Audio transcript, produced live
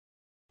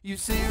You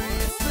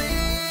seriously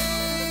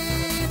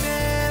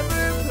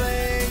never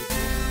played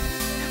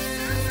this?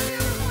 You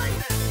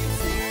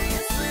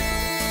seriously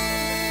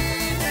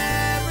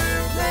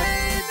never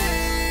played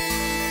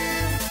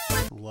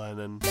this?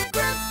 Lennon.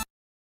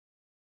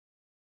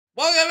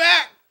 Welcome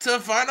back to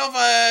Final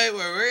Fight,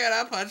 where we're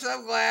gonna punch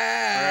some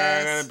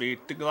glass. We're gonna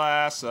beat the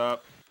glass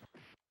up.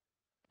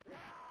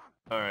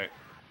 Alright.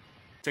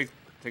 Take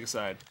a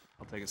side.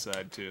 I'll take a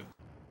side too.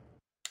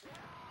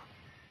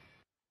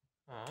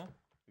 Oh.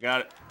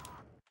 Got it.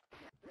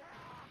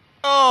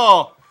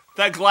 Oh!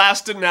 That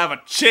glass didn't have a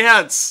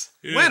chance!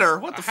 Dude, Winner?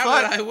 What the how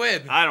fuck? did I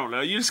win? I don't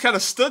know. You just kind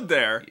of stood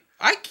there.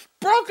 I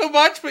broke a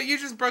bunch, but you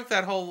just broke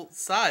that whole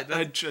side.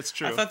 That's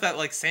true. I thought that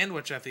like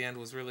sandwich at the end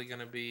was really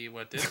gonna be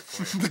what did it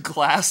for you. The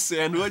glass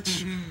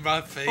sandwich?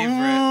 My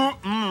favorite.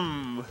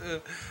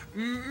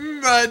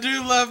 I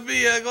do love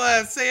me a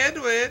glass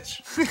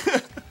sandwich.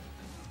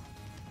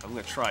 I'm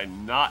gonna try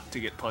not to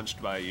get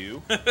punched by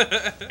you.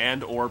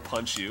 And or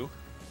punch you.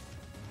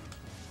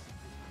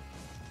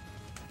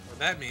 What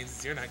that means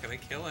is you're not gonna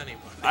kill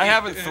anyone. I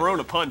haven't thrown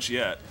a punch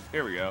yet.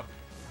 Here we go.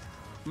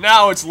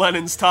 Now it's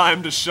Lennon's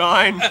time to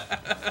shine.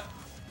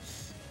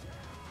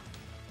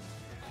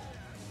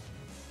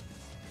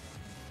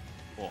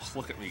 Oh,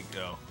 look at me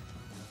go.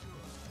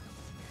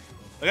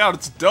 Look out,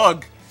 it's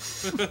Doug.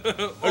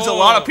 There's a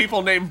lot of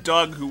people named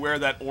Doug who wear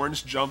that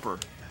orange jumper.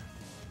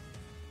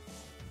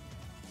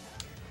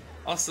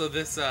 Also,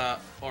 this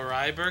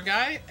Oriber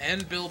guy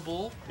and Bill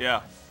Bull,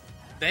 Yeah,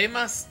 they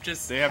must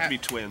just they have to be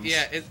twins.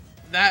 Yeah,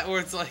 that or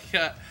it's like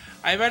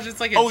I imagine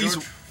it's like a Oh, George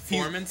he's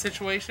Foreman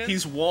situation.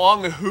 He's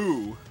Wong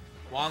Hu.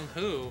 Wong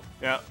Hu.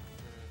 Yeah.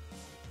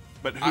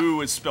 But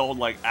Hu is spelled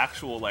like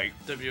actual like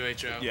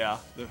WHO. yeah,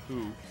 the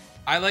Who.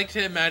 I like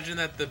to imagine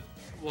that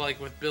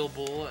with Bill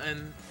Bull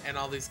and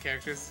all these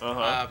characters,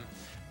 that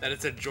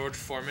it's a George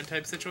Foreman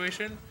type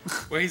situation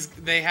where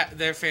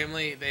their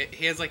family.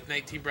 He has like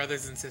 19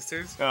 brothers and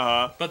sisters,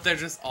 but they're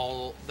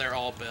all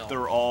Bill.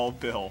 They're all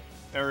Bill.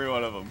 Every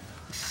one of them.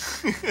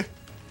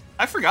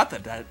 I forgot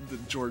that the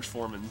George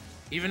Foreman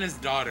Even his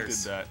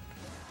daughters. did that.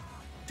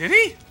 Did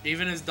he?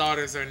 Even his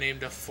daughters are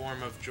named a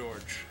form of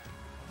George.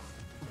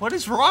 What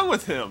is wrong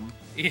with him?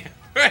 Yeah,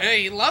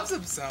 he loves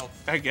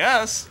himself. I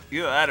guess.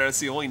 Either that or that's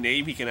the only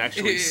name he can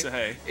actually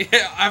say.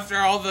 Yeah, after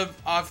all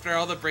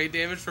the brain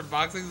damage from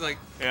boxing, he's like,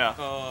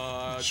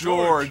 Yeah.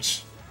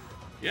 George.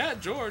 Yeah,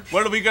 George.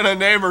 What are we gonna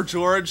name her,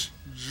 George?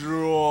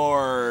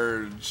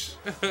 George.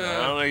 I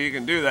don't think you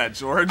can do that,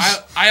 George.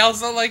 I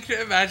also like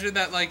to imagine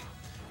that, like,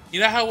 you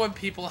know how when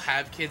people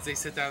have kids, they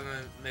sit down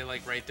and they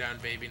like write down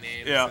baby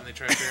names and they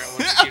try to figure out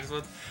what the cutest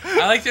ones.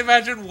 I like to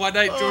imagine one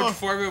night George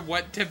Foreman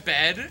went to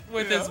bed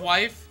with his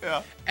wife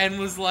and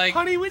was like,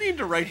 "Honey, we need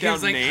to write down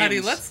names." He was like, "Honey,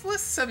 let's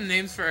list some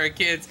names for our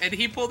kids." And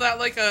he pulled out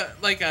like a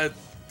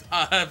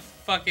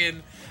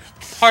fucking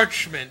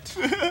parchment,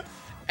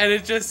 and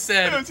it just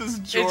said, "It was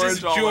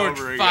George all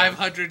over again.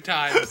 500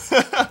 times.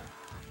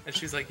 And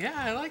she's like, "Yeah,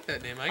 I like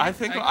that name. I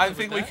think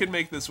we can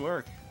make this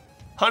work."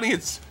 Honey,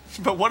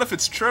 but what if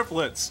it's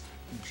triplets?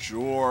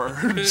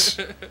 George.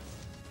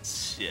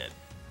 Shit.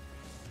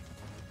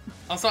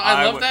 Also,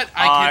 I love that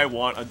I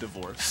want a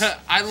divorce.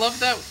 I love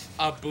that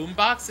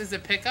boombox is a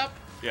pickup.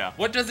 Yeah.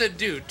 What does it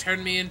do?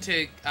 Turn me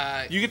into...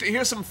 you get to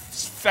hear some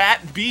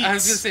fat beats. I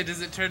was going to say,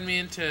 does it turn me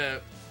into...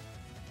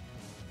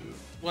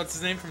 What's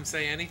his name from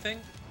Say Anything?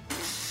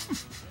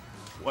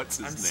 What's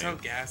his name? I'm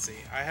so gassy.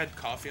 I had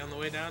coffee on the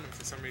way down, and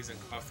for some reason,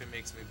 coffee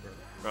makes me burp.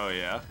 Oh,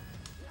 yeah?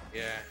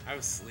 Yeah, I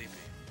was sleepy.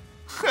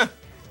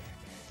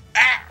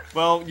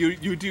 Well,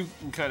 you do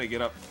kind of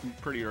get up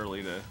pretty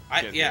early to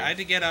get here. I had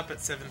to get up at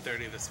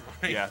 7:30 this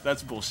morning. Yeah,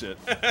 that's bullshit.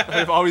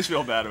 I always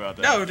feel bad about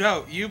that.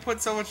 No, you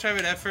put so much time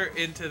and effort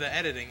into the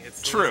editing.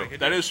 It's true.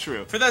 That is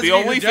true. For those of you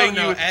who don't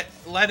know,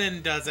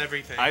 Lennon does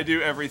everything. I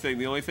do everything.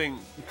 The only thing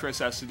Chris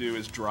has to do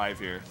is drive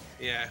here.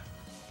 Yeah,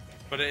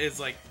 but it is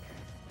like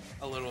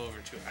a little over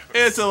 2 hours.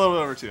 It's a little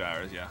over 2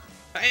 hours, yeah.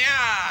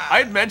 Yeah. I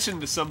had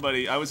mentioned to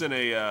somebody I was in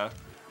a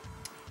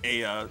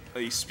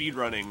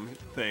speedrunning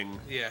thing.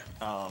 Yeah.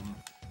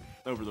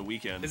 Over the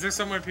weekend. Is there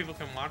somewhere people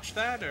can watch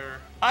that, or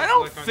I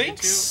don't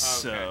think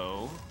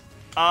so.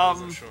 I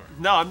wasn't sure.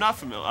 No, I'm not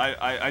familiar.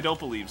 I don't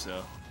believe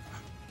so.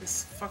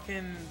 This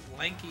fucking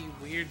lanky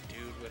weird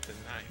dude with a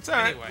knife. It's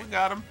alright. Anyway, We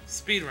got him.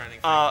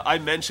 Speedrunning. I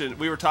mentioned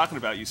we were talking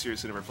about you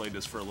seriously never played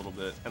this for a little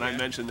bit, and I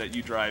mentioned that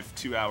you drive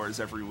 2 hours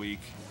every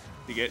week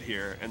to get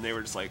here, and they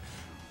were just like,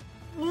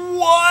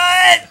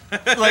 "What?"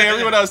 Like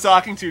everyone I was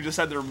talking to just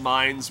had their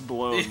minds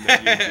blown that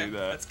you do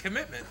that. That's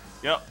commitment.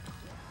 Yep.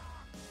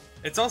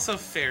 It's also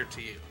fair to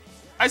you.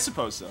 I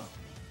suppose so.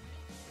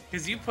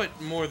 Because you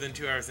put more than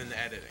 2 hours into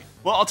editing.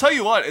 Well, I'll tell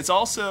you what. It's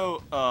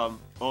also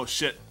oh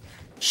shit,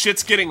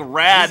 shit's getting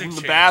rad in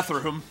the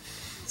bathroom.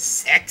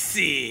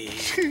 Sexy.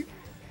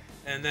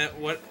 And that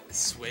what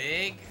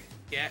swag?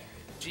 Yeah.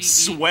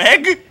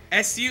 Swag?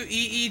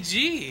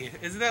 SUEEG.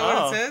 Isn't that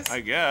what it says? I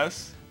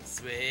guess.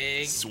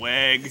 Swig.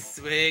 Swag.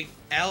 Swig.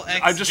 LXV.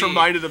 I'm just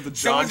reminded of the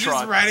Someone's just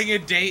JonTron. writing a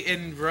date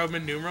in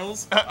Roman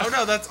numerals. Oh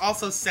no, that's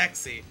also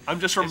sexy. I'm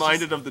just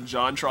reminded of the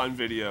JonTron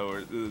video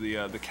or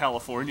the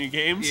California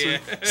games. Yeah.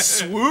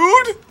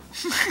 Swood?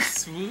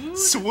 Swoon?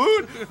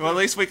 Swood? Well, at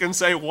least we can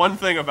say one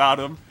thing about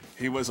him.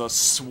 He was a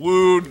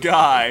swood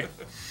guy.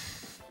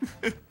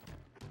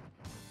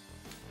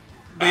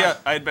 But yeah,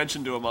 I had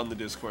mentioned to him on the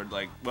Discord,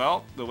 like,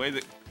 well, the way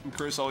that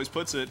Chris always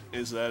puts it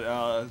is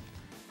that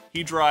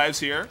he drives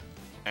here,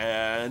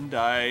 and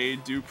I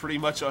do pretty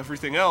much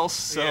everything else,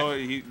 so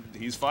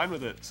he's fine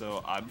with it,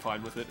 so I'm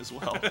fine with it as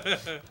well.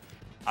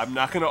 I'm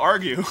not going to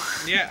argue.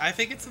 Yeah, I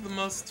think it's the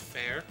most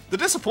fair. The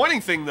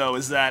disappointing thing, though,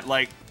 is that,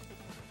 like,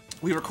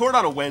 we record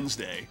on a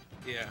Wednesday,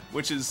 Yeah.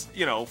 which is,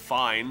 you know,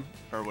 fine,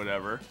 or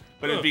whatever,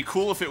 but it'd be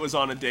cool if it was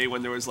on a day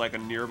when there was, like, a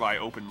nearby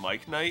open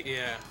mic night.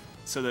 Yeah.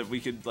 So that we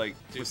could like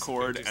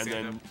record and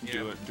then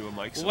do a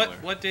mic somewhere.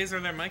 What days are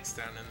there mics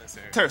down in this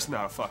area? There's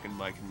not a fucking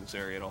mic in this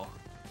area at all.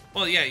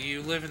 Well, yeah,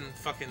 you live in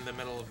fucking the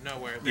middle of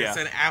nowhere. There's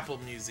an Apple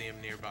museum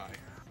nearby.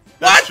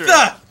 That's What true.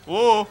 the?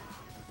 Whoa!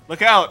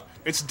 Look out!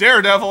 It's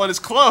Daredevil and his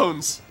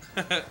clones.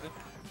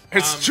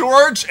 It's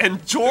George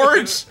and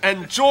George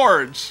and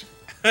George.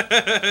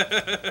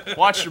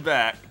 Watch your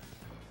back.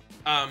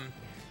 But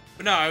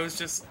no, I was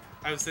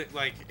thinking,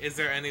 like, is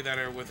there any that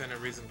are within a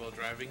reasonable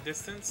driving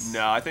distance?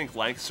 No, I think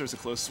Lancaster's the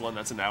closest one.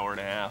 That's an hour and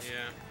a half.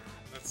 Yeah,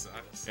 that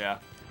sucks. Yeah.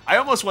 I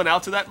almost went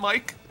out to that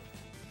mic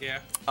Yeah.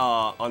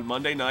 on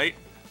Monday night,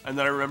 and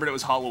then I remembered it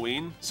was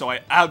Halloween, so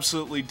I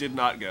absolutely did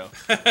not go.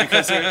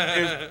 Because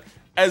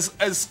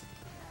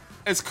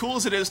as cool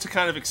as it is to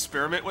kind of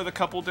experiment with a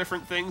couple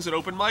different things at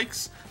open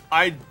mics,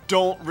 I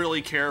don't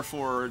really care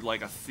for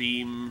like a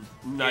theme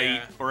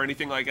night or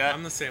anything like that.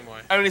 I'm the same way.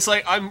 I mean, it's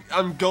like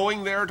I'm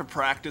going there to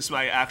practice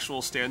my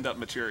actual stand-up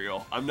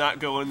material. I'm not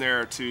going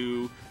there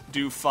to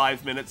do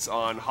 5 minutes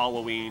on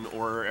Halloween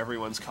or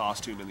everyone's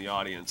costume in the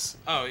audience.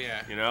 Oh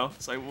yeah. You know,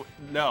 it's like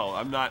no,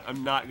 I'm not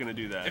gonna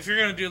do that. If you're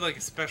gonna do like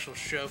a special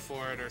show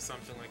for it or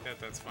something like that,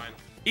 that's fine.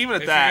 Even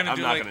at if that, you're gonna I'm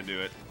do, not like- gonna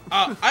do it.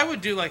 I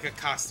would do like a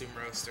costume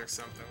roast or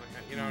something like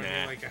that. You know what I Nah.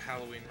 mean? Like a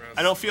Halloween roast.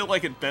 I don't feel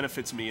like it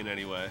benefits me in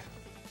any way.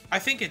 I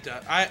think it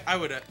does. I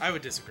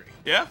would disagree.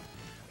 Yeah.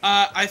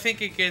 I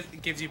think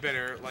it gives you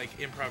better like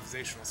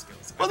improvisational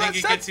skills. Well, I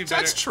think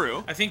that's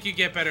true. I think you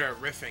get better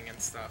at riffing and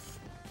stuff.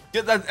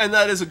 Yeah,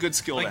 that is a good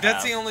skill Like to have.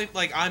 that's the only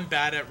like I'm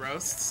bad at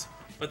roasts,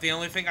 but the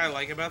only thing I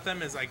like about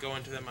them is I go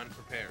into them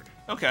unprepared.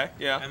 Okay,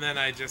 yeah. And then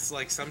I just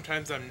like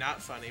sometimes I'm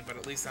not funny, but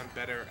at least I'm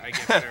better. I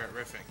get better at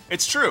riffing.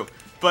 It's true,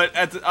 but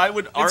I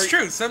would argue. It's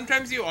true.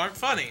 Sometimes you aren't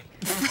funny.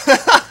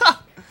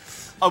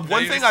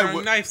 One thing I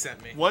would. knives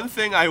at me. One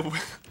thing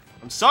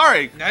I'm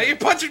sorry. Now you're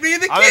punching me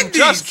in the I'm kidneys.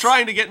 just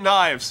trying to get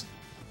knives.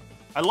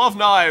 I love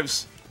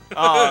knives.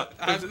 I'm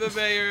the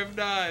mayor of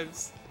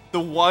knives. The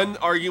one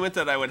argument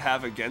that I would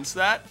have against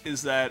that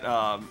is that,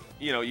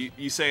 you know,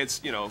 you say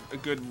it's, you know, a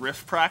good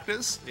riff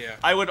practice. Yeah.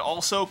 I would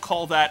also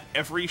call that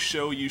every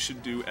show you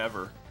should do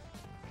ever.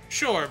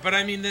 Sure, but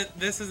I mean,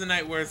 this is a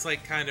night where it's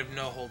like kind of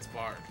no holds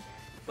barred.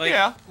 Like,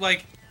 Yeah.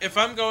 Like if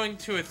I'm going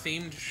to a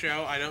themed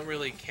show, I don't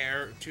really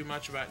care too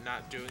much about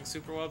not doing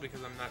super well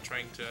because I'm not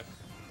trying to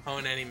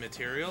hone any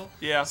material.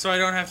 Yeah. So I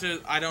don't have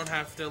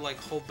to like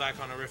hold back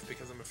on a riff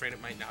because I'm afraid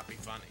it might not be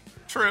funny.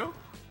 True,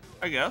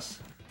 I guess.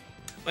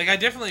 Like I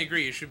definitely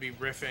agree you should be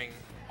riffing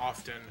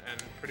often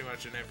and pretty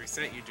much in every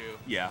set you do.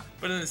 Yeah.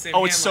 But in the same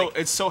Oh, hand,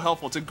 it's so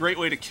helpful. It's a great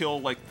way to kill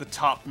like the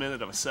top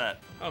minute of a set.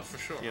 oh for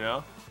sure. You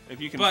know, if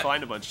you can But-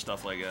 find a bunch of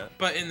stuff like that.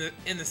 But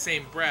in the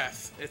same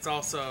breath, it's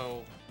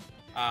also,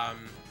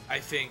 I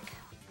think,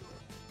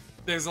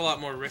 there's a lot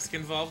more risk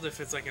involved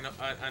if it's like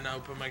an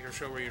open mic or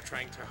show where you're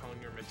trying to hone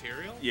your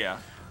material. Yeah.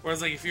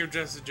 Whereas like if you're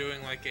just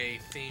doing like a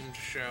themed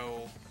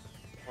show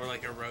or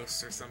like a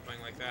roast or something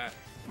like that,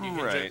 you can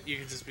Right. you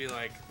can just be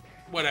like,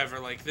 whatever.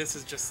 Like this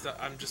is just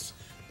I'm just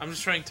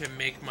trying to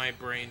make my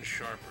brain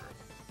sharper.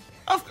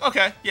 Oh,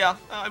 okay, yeah.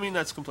 I mean,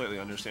 that's completely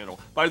understandable.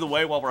 By the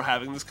way, while we're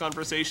having this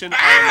conversation,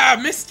 Ah,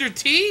 Mr.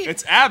 T.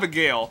 it's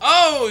Abigail.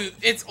 Oh,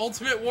 it's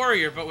Ultimate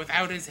Warrior, but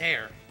without his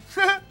hair.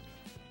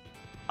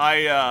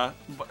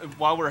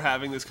 While we're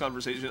having this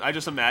conversation, I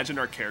just imagine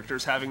our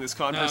characters having this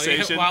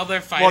conversation while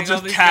they're fighting while all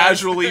just these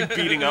casually guys.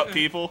 beating up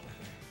people.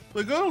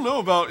 Like, I don't know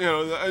about, you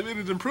know, I mean,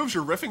 it improves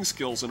your riffing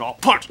skills and all.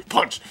 Punch,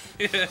 punch.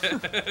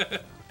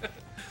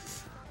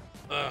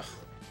 Ugh.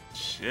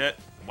 Shit.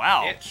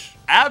 Wow. Itch.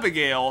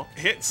 Abigail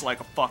hits like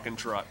a fucking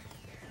truck.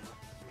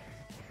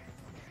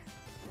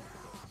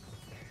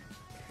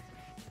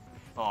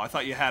 Oh, I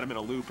thought you had him in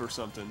a loop or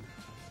something.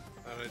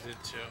 Thought I did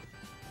too.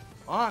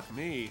 Fuck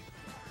me.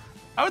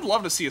 I would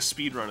love to see a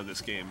speed run of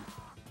this game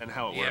and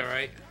how it Yeah, worked.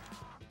 right.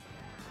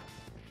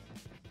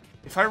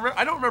 If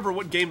I don't remember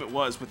what game it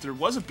was, but there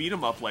was a beat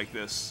 'em up like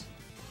this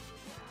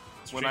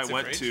when I Streets of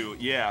went Rage?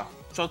 to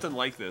something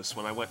like this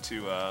when I went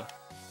to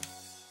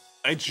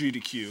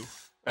IGDQ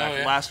back Oh,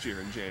 yeah. last year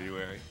in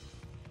January.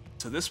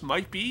 So this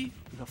might be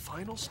the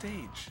final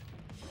stage.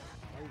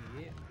 Oh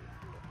yeah.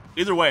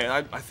 Either way,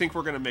 I think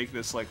we're gonna make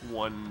this like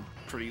one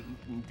pretty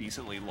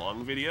decently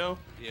long video.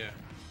 Yeah.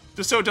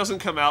 Just so it doesn't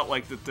come out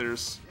like that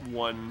there's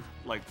one,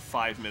 like,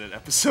 5-minute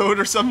episode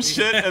or some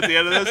shit at the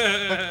end of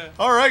this.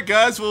 All right,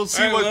 guys, we'll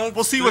see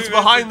we'll see what's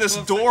behind this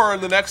door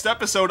in the next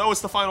episode. Oh, it's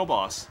the final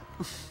boss.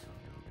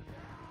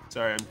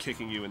 Sorry, I'm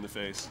kicking you in the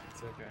face.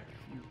 It's okay.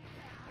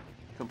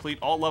 Complete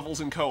all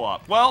levels in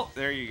co-op. Well,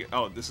 there you go.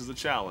 Oh, this is the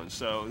challenge,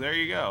 so there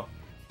you go.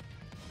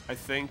 I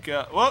think,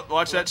 whoa,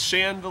 watch that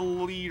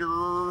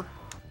chandelier.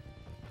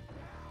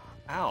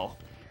 Ow.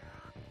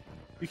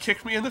 You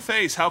kicked me in the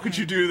face. How could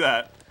you do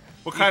that?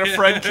 What kind of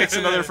friend kicks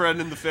another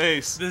friend in the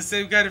face? The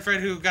same kind of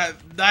friend who got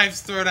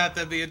knives thrown at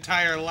them the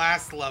entire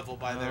last level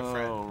by their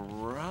friend. Oh,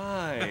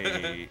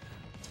 right.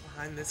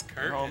 Behind this It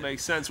curtain. all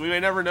makes sense. We may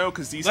never know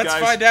because these Let's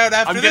guys... find out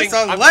after this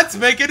on Let's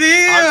Make a Deal!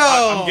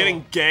 I'm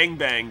getting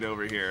gangbanged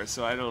over here,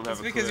 so I don't have a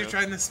clue. It's because you're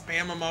trying to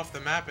spam them off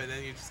the map and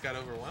then you just got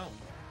overwhelmed.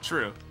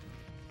 True.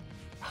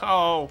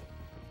 Oh.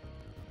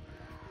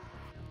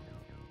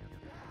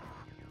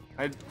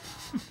 Do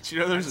you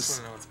know there's I just this... want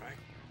to know what's back.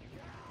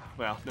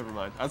 Well, never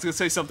mind. I was gonna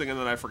say something and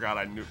then I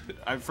forgot.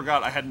 I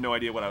forgot. I had no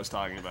idea what I was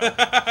talking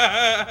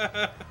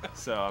about.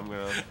 So I'm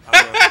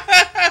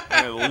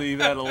gonna leave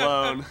that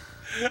alone.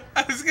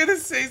 I was gonna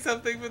say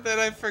something, but then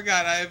I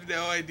forgot. I have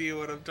no idea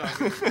what I'm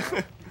talking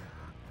about.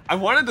 I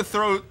wanted to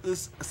throw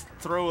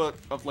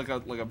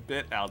a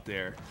bit out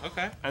there.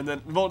 Okay. And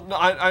then, well, no,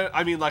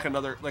 I mean like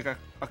a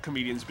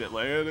comedian's bit.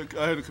 Like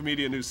I had a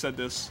comedian who said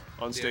this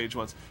on stage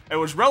once. It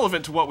was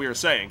relevant to what we were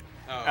saying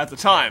at the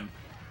time.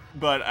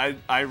 But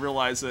I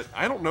realized that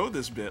I don't know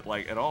this bit,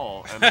 like, at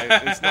all, and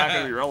it's not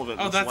going to be relevant.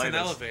 Oh, in the that's an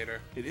slightest.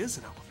 elevator. It is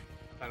an elevator.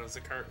 That was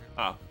a curtain.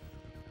 Oh,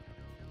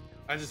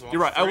 I just walked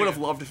you're right. I through would have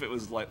it. loved if it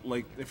was like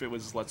if it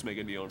was Let's Make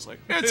a Deal. And it's like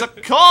it's a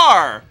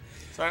car.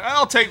 It's like,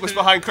 I'll take what's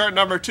behind curtain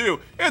number 2.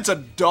 It's a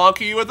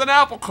donkey with an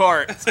apple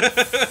cart. It's like,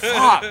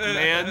 fuck,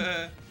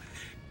 man.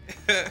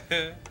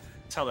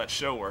 That's how that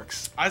show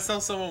works. I saw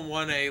someone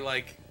won a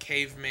like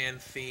caveman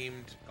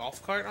themed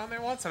golf cart on there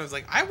once, and I was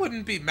like, I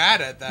wouldn't be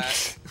mad at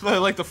that.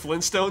 Like the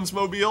Flintstones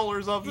mobile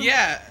or something.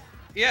 Yeah,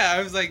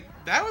 I was like,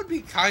 that would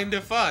be kind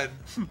of fun.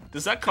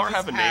 Does that car just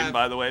have a name, have-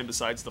 by the way,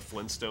 besides the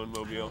Flintstone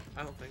mobile?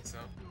 I don't think so.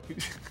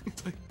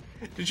 It's like,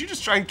 did you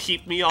just try and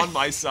keep me on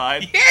my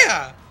side?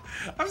 Yeah,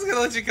 I was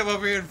gonna let you come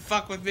over here and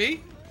fuck with me.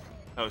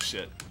 Oh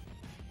shit.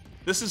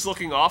 This is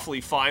looking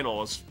awfully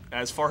final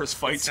as far as It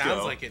fights go.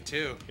 sounds like it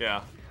too.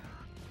 Yeah.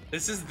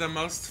 This is the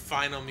most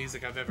final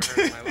music I've ever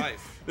heard in my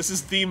life. This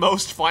is the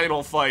most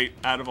final fight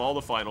out of all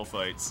the final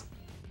fights.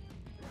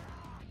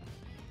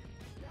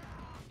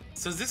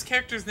 So is this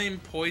character's name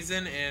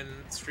Poison in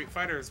Street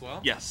Fighter as well?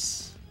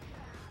 Yes.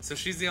 So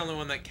she's the only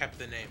one that kept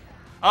the name.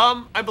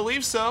 I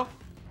believe so.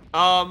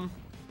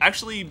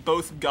 Actually,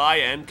 both Guy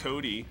and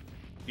Cody,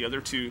 the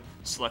other two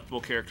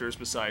selectable characters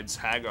besides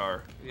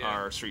Hagar,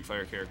 are Street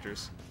Fighter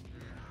characters.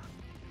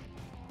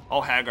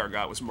 All Hagar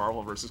got was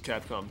Marvel vs.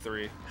 Capcom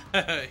 3.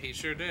 He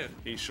sure did.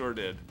 He sure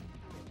did.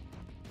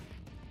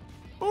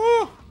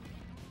 Ooh!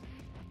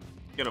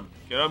 Get him.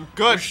 Get him.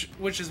 Good!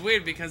 Which is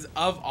weird because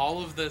of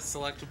all of the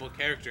selectable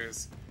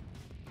characters,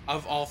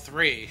 of all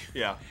 3,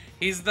 Yeah.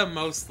 he's the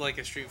most like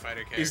a Street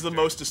Fighter character. He's the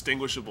most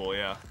distinguishable,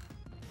 yeah.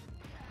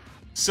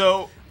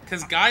 So,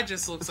 Because Guy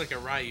just looks like a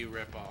Ryu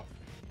ripoff.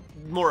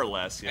 more or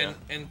less, yeah.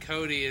 And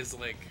Cody is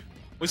like...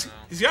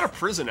 He's got a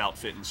prison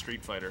outfit in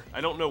Street Fighter.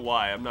 I don't know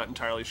why. I'm not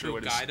entirely sure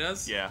what his... Guy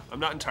does? Yeah, I'm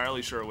not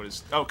entirely sure what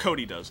his... Oh,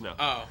 Cody does, no.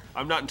 Oh.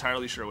 I'm not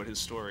entirely sure what his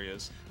story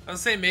is. I was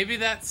saying, maybe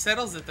that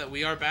settles it that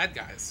we are bad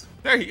guys.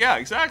 Yeah,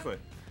 exactly.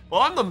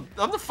 Well, I'm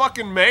the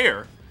fucking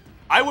mayor.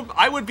 I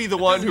would be the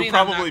one doesn't who mean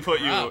I'm probably not put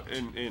corrupt.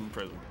 you in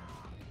prison.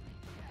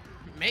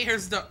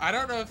 Mayors don't... I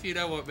don't know if you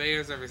know what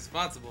mayors are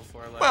responsible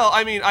for. Like, Well,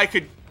 I mean, I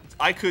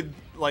could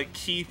like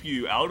keep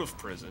you out of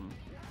prison,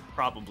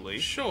 probably.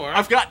 Sure.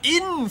 I've got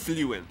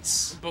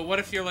influence. But what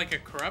if you're like a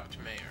corrupt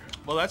mayor?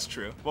 Well, that's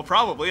true. Well,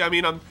 probably. I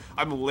mean, I'm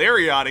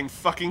lariating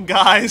fucking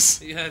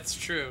guys. Yeah, that's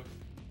true.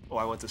 Oh,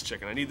 I want this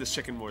chicken. I need this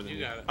chicken more than You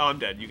got it. Oh, I'm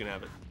dead. You can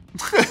have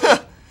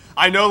it.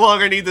 I no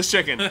longer need this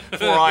chicken,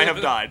 for I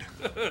have died.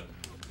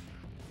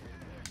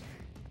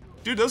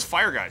 Dude, those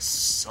fire guys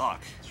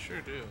suck.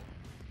 Sure do.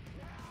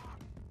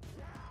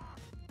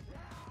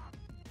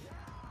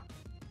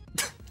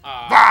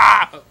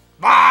 Bah!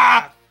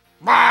 Bah!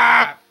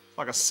 Bah!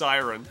 Like a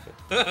siren.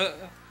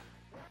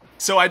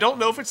 So I don't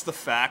know if it's the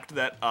fact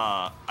that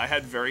I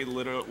had very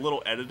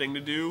little editing to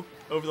do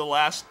over the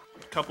last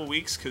couple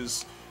weeks,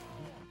 because...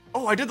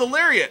 Oh, I did the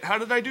lariat! How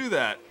did I do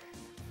that?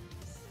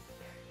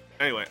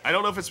 Anyway, I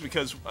don't know if it's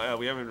because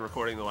we haven't been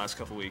recording the last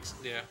couple weeks.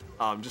 Yeah.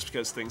 Just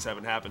because things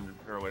haven't happened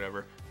or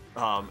whatever.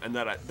 And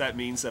that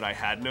means that I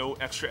had no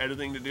extra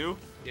editing to do.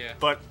 Yeah.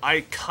 But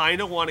I kind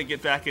of want to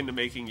get back into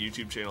making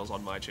YouTube channels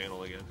on my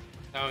channel again.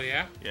 Oh,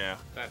 yeah? Yeah.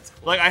 That's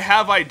cool. Like, I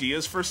have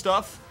ideas for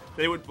stuff.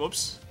 They would...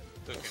 Whoops.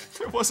 Okay.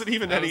 There wasn't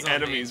even That any was on me.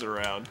 enemies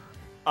around.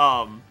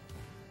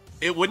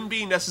 It wouldn't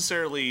be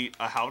necessarily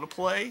a how to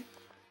play,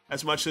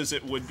 as much as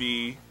it would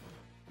be,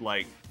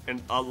 like,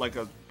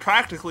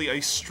 practically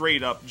a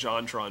straight-up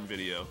JonTron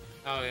video.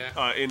 Oh,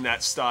 yeah. In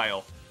that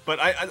style. But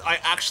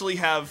I actually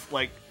have,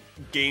 like,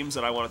 games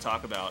that I want to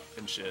talk about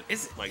and shit.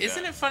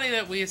 Isn't it funny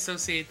that we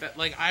associate that?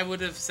 Like, I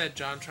would have said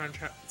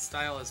JonTron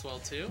style as well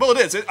too. Well, it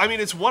is. I mean,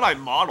 it's what I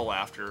model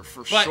after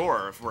for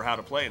sure for how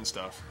to play and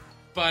stuff.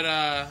 But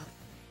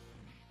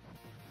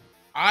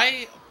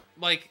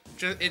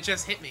it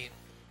just hit me.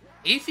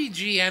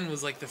 AVGN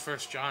was like the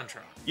first JonTron.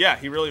 Yeah,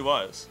 he really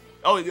was.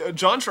 Oh,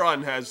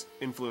 JonTron has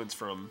influence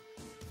from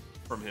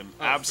him.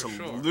 Oh,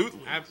 absolutely. For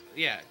sure.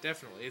 Yeah,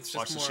 definitely. It's just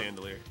Watch more, the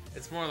chandelier.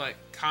 It's more like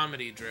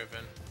comedy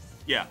driven.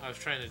 Yeah. I was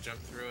trying to jump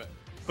through it.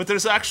 But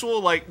there's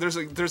actual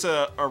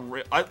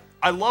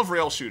I love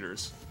rail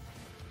shooters.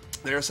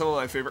 They're some of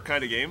my favorite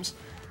kind of games.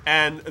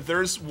 And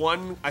there's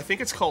one, I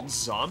think it's called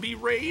Zombie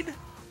Raid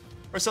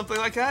or something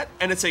like that,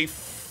 and it's a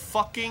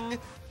fucking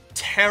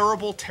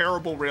terrible,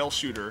 terrible rail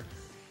shooter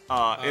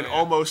in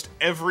almost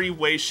every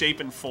way, shape,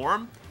 and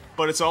form.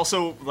 But it's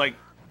also like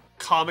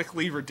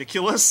comically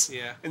ridiculous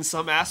in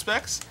some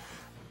aspects.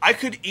 I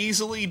could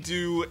easily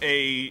do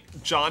a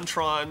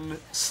JonTron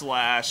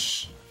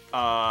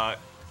 /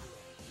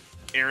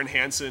 Aaron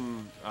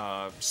Hansen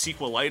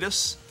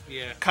sequelitis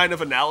kind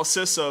of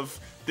analysis of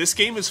this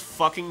game is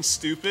fucking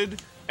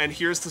stupid, and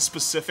here's the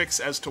specifics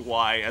as to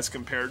why, as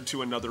compared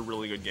to another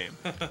really good game.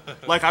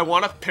 Like, I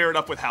want to pair it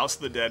up with House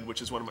of the Dead,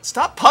 which is one of my...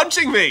 Stop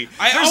punching me!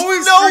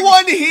 There's no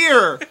one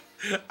here!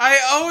 I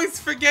always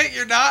forget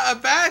you're not a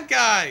bad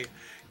guy.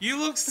 You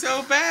look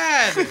so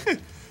bad.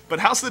 But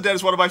House of the Dead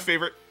is one of my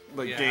favorite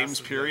games,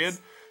 period.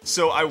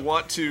 So I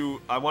want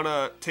to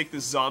take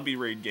this Zombie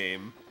Raid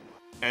game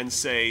and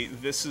say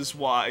this is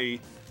why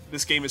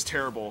this game is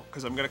terrible,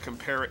 because I'm going to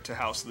compare it to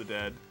House of the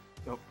Dead.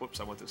 Oh, whoops,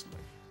 I want this knife.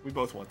 We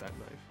both want that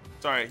knife.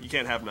 Sorry, you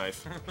can't have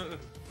knife.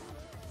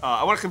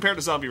 I want to compare it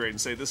to Zombie Raid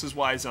and say this is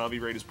why Zombie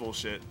Raid is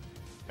bullshit.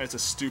 And it's a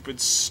stupid,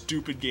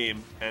 stupid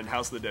game, and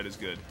House of the Dead is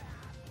good.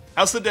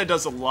 House of the Dead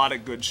does a lot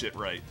of good shit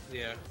right.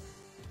 Yeah.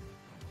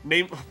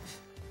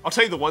 I'll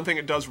tell you the one thing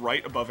it does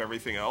right above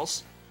everything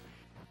else.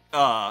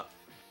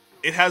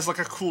 It has like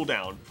a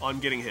cooldown on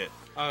getting hit.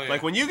 Oh, yeah.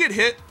 Like when you get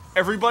hit,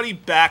 everybody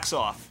backs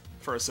off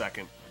for a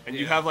second, and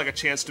you have like a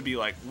chance to be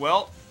like,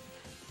 well,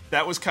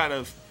 that was kind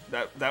of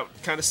that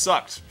kind of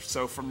sucked.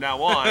 So from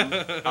now on,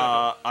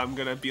 I'm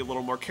gonna be a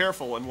little more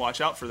careful and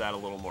watch out for that a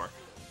little more.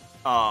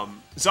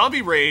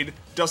 Zombie Raid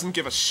doesn't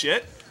give a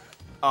shit.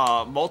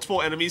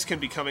 Multiple enemies can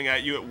be coming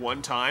at you at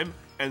one time,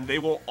 and they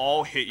will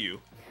all hit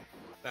you.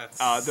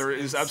 There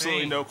is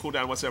absolutely no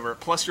cooldown whatsoever.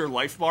 Plus, your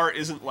life bar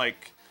isn't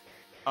like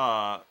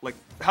House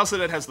of the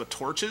Dead has the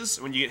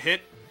torches. When you get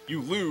hit,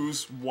 you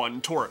lose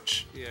one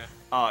torch.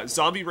 Yeah.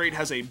 Zombie Raid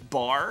has a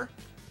bar,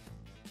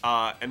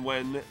 and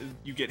when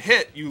you get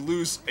hit, you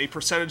lose a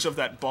percentage of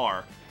that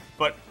bar.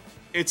 But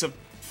it's a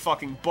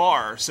fucking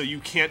bar, so you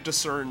can't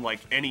discern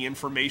like any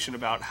information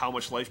about how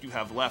much life you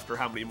have left or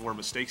how many more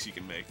mistakes you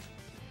can make.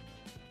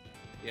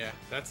 Yeah,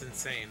 that's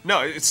insane.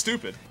 No, it's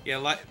stupid.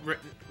 Yeah,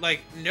 like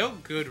no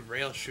good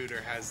rail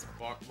shooter has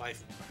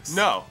life bars.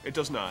 No, it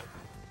does not.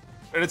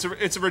 And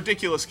it's a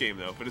ridiculous game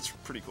though, but it's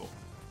pretty cool.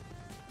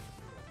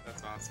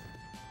 That's awesome.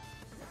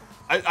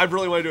 I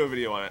really want to do a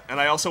video on it, and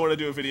I also want to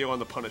do a video on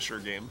the Punisher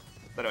game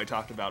that I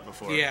talked about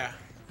before. Yeah,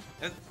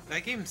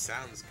 that game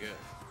sounds good.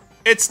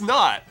 It's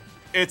not.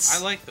 I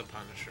like the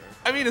Punisher.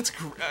 I mean, it's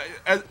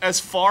as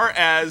far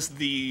as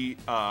the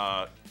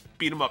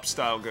beat 'em up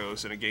style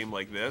goes in a game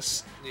like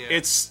this,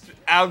 it's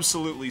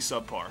absolutely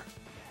subpar.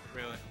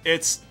 Really?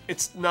 It's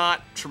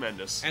not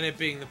tremendous. And it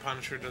being the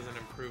Punisher doesn't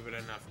improve it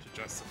enough to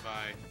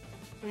justify.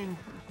 I mean,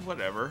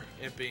 whatever.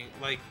 It being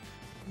like,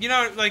 you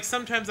know, like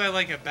sometimes I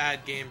like a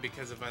bad game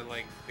because if I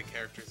like the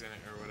characters in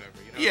it or whatever.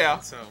 You know Yeah. what I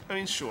mean? So I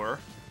mean, sure,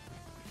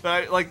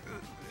 but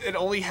it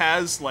only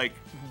has like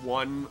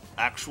one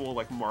actual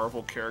like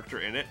Marvel character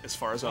in it, as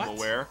far as I'm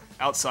aware,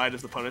 outside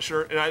of the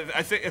Punisher. And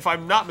I think, if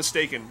I'm not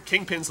mistaken,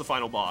 Kingpin's the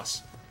final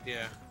boss.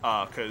 Yeah.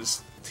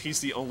 Because he's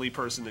the only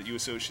person that you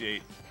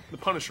associate the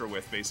Punisher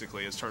with,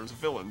 basically, as terms of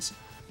villains.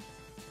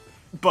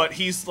 But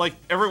he's like,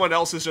 everyone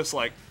else is just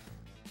like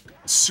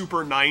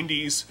super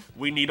 90s.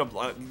 We need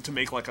to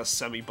make like a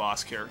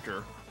semi-boss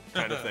character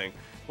kind of thing.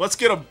 Let's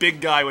get a big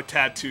guy with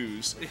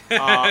tattoos.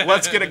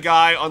 Let's get a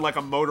guy on like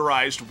a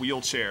motorized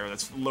wheelchair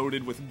that's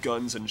loaded with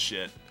guns and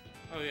shit.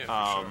 Oh yeah,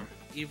 for sure.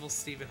 Evil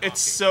Stephen Hawking.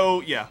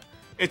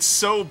 It's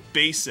so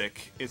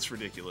basic, it's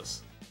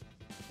ridiculous.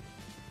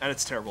 And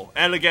it's terrible.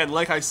 And again,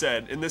 like I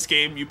said, in this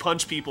game, you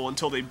punch people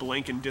until they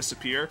blink and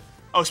disappear.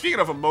 Oh, speaking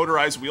of a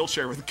motorized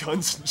wheelchair with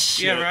guns and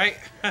shit. Yeah, right?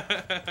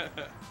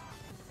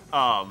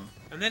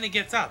 And then he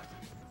gets up.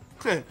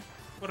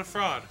 What a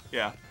fraud.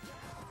 Yeah.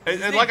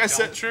 And like I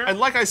said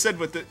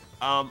with the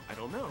I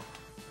don't know.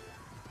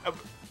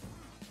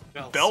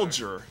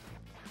 Belger.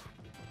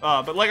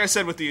 But like I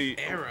said with the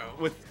Arrow.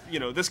 with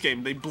this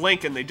game, they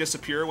blink and they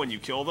disappear when you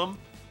kill them.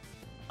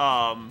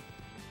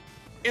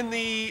 In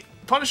the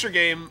Punisher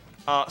game,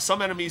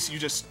 some enemies you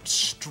just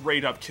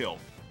straight up kill.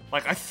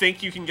 Like, I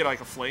think you can get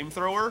like a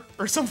flamethrower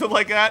or something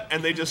like that,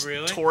 and they just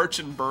torch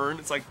and burn.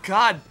 It's like,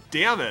 God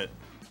damn it.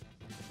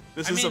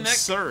 This is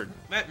absurd.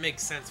 That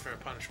makes sense for a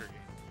Punisher game.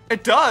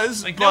 It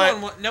does, like,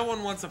 but no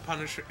one wants a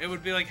Punisher. It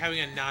would be like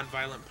having a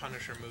non-violent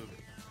Punisher movie.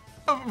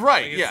 Right?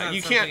 Like, it's Yeah, not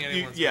you something can't.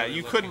 anyone's Yeah, really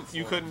you looking couldn't.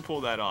 You for. couldn't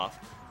pull that off.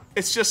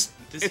 It's just.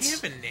 Does it's, he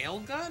have a nail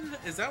gun?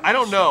 Is that? What I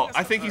don't he's know. shooting us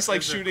I think with? he's like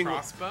Is it a shooting.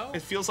 crossbow.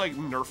 It feels like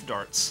Nerf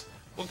darts.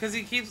 Well, because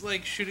he keeps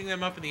like shooting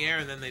them up in the air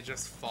and then they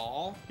just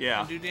fall. Yeah.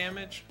 And do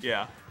damage.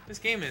 Yeah. This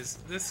game is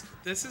this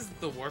is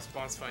the worst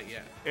boss fight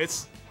yet.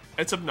 It's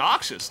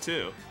obnoxious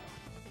too.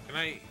 Can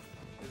I?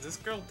 Is this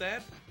girl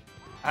dead?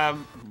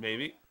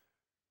 Maybe.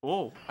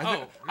 Oh,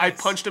 I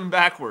nice. punched him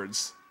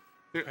backwards.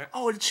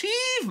 Oh,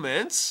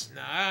 achievements!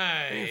 Nice.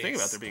 I didn't think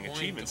about there being Point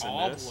achievements in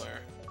this. Gobbler.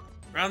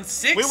 Round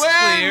 6 We win!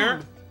 clear.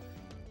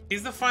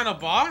 He's the final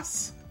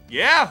boss?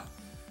 Yeah.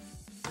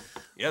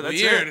 Yeah,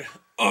 that's Weird. it.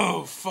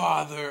 Oh,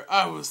 father,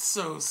 I was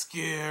so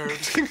scared.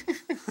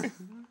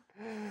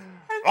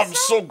 I'm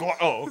so glad.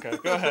 Oh, okay.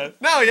 Go ahead.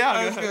 No, yeah.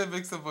 I Go was ahead. gonna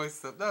mix the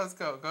voice up. No, let's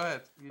go. Go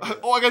ahead. You do it.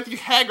 Oh, I got the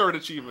Haggard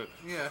achievement.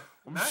 Yeah.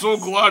 I'm so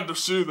glad to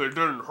see they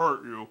didn't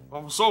hurt you.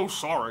 I'm so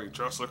sorry,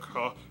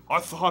 Jessica. I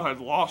thought I'd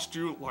lost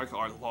you like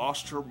I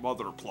lost your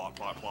mother. Plot,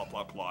 plot, plot,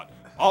 plot, plot.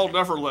 I'll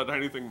never let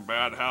anything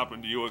bad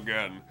happen to you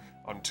again.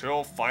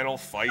 Until Final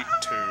Fight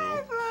 2.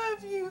 I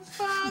love you,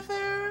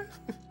 father.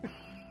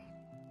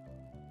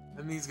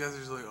 And these guys are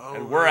just like, oh,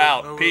 And we're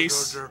out. I'm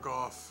Peace. Gonna go jerk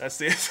off. That's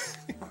the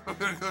I'm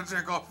gonna go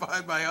jerk off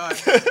behind my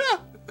hut.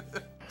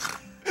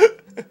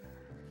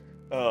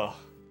 Oh.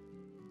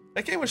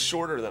 That game was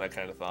shorter than I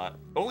kind of thought.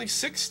 Only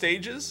 6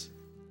 stages?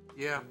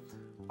 Yeah.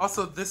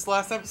 Also, this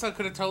last episode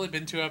could have totally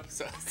been 2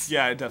 episodes.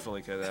 Yeah, it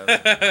definitely could have.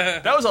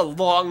 That was a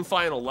long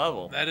final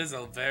level. That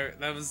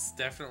was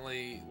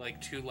definitely like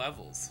 2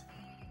 levels.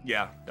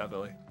 Yeah,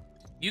 definitely.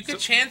 You could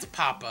chance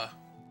Papa.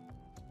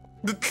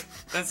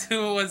 That's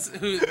who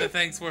the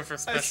thanks were for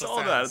special I saw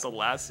sounds. that at the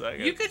last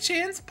second. You could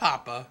chance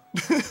Papa.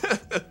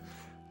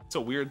 It's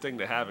a weird thing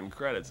to have in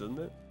credits, isn't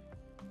it?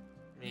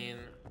 I mean,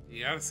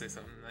 you gotta say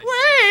something nice.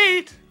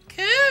 Wait!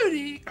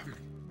 Cody!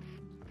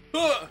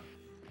 Ugh.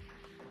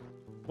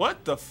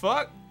 What the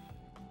fuck?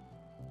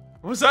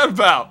 What was that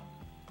about?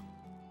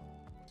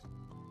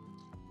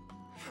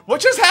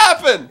 What just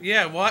happened?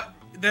 Yeah, what?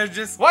 They're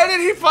just... Why did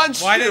he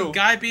punch Why you? did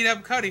Guy beat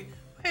up Cody?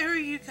 Where are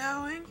you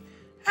going?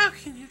 How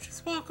can you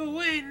just walk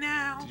away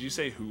now? Did you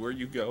say, who are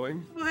you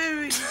going? Where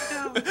are you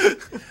going?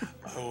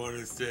 I want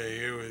to stay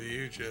here with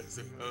you,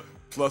 Jessica.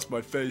 Plus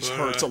my face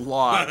hurts a But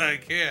lot. I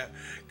can't,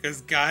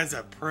 because Guy's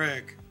a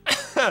prick.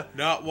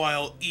 Not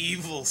while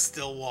evil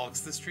still walks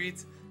the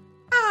streets.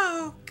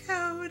 Oh,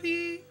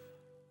 Cody.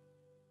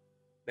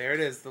 There it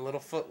is, the little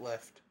foot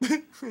lift.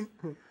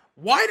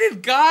 Why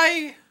did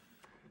Guy...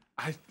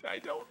 I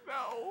don't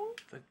know.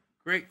 The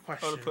great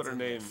question. How to put her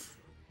name.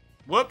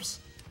 Whoops.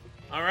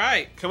 All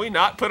right. Can we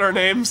not put our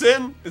names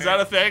in? Is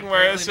that a thing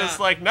where it's Apparently just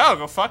not. like, no,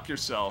 go fuck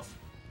yourself?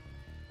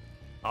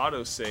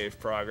 Autosave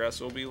progress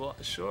will be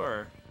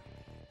sure.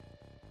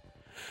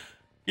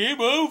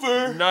 Game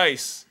over.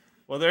 Nice.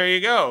 Well, there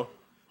you go.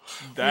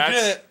 did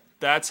it.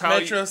 That's how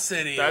Metro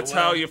City. That's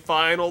well, how you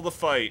final the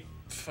fight.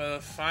 For the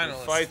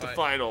finalist Fight the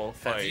final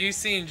fight. Have you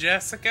seen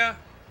Jessica?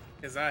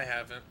 Because I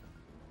haven't.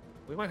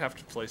 We might have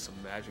to play some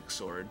Magic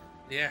Sword.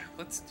 Yeah,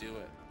 let's do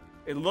it.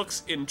 It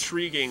looks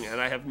intriguing, and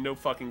I have no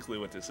fucking clue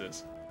what this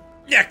is.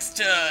 Next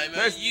time,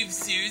 There's- you've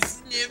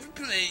seriously never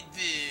played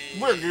this.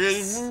 We're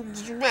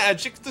gonna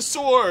Magic the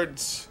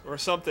Swords or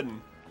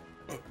something.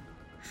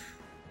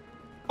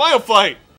 Final fight.